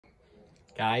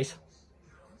Guys,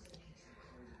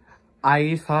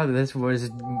 I thought this was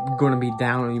going to be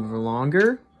down even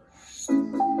longer.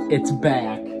 It's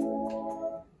back.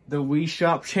 The Wii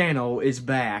Shop Channel is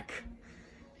back.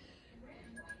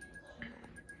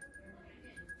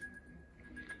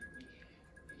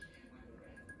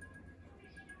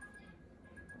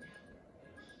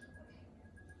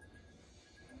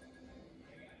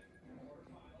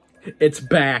 It's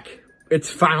back. It's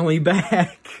finally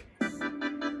back.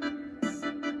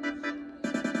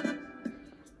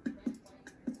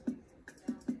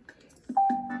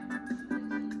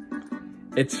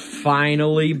 It's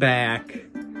finally back.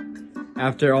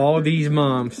 After all these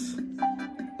months.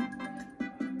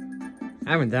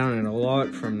 I haven't done it a lot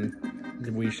from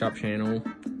the Wii Shop Channel.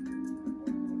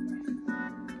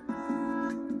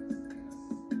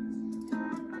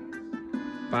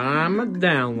 But I'm gonna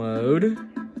download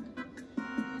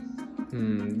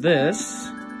this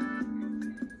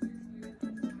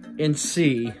and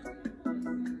see.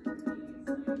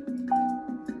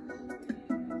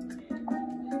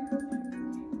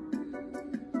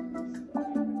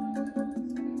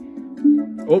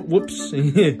 Oh, whoops.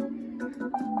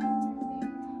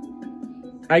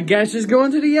 I guess it's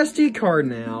going to the SD card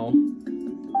now.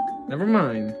 Never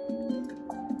mind.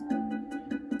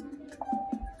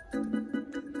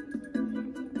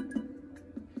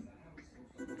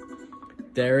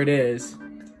 There it is.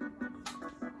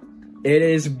 It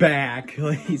is back,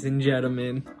 ladies and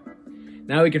gentlemen.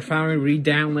 Now we can finally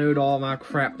re-download all my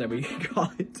crap that we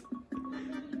got.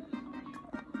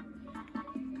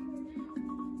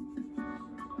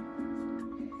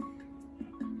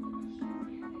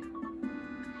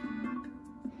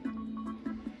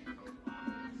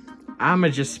 I'ma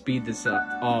just speed this up.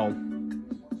 Oh.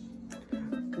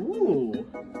 Ooh.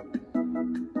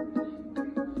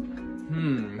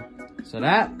 So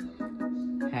that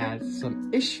had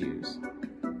some issues.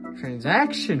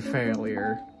 Transaction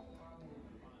failure.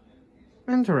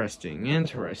 Interesting,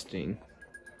 interesting.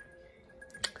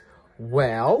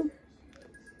 Well,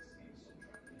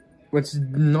 let's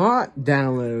not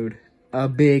download a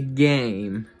big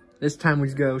game. This time we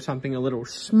go something a little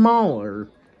smaller.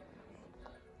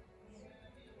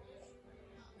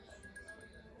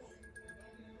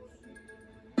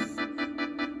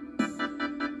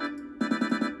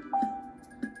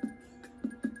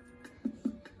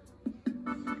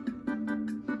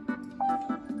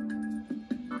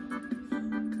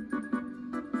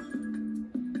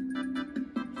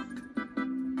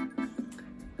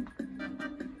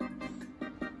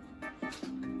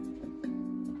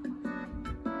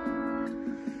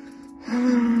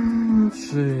 Let's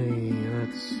see.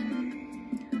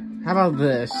 How about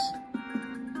this?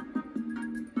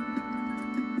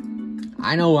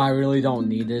 I know I really don't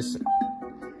need this,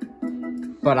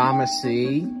 but I'ma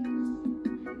see.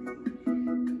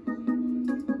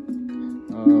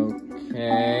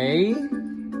 Okay.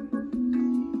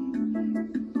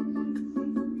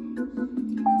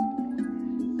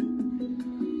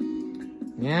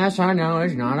 Yes, I know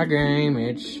it's not a game,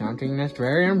 it's something that's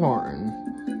very important.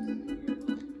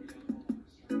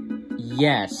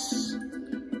 Yes.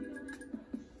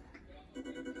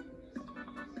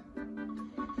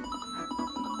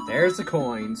 There's the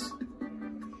coins.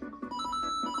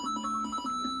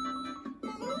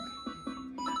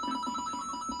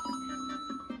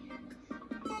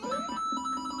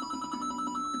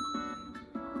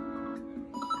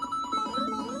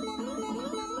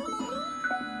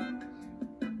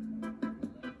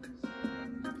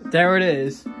 There it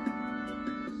is.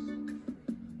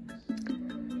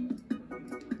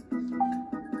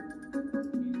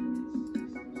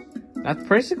 That's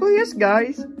basically it,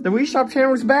 guys. The Wii Shop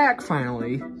Channel is back,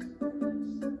 finally.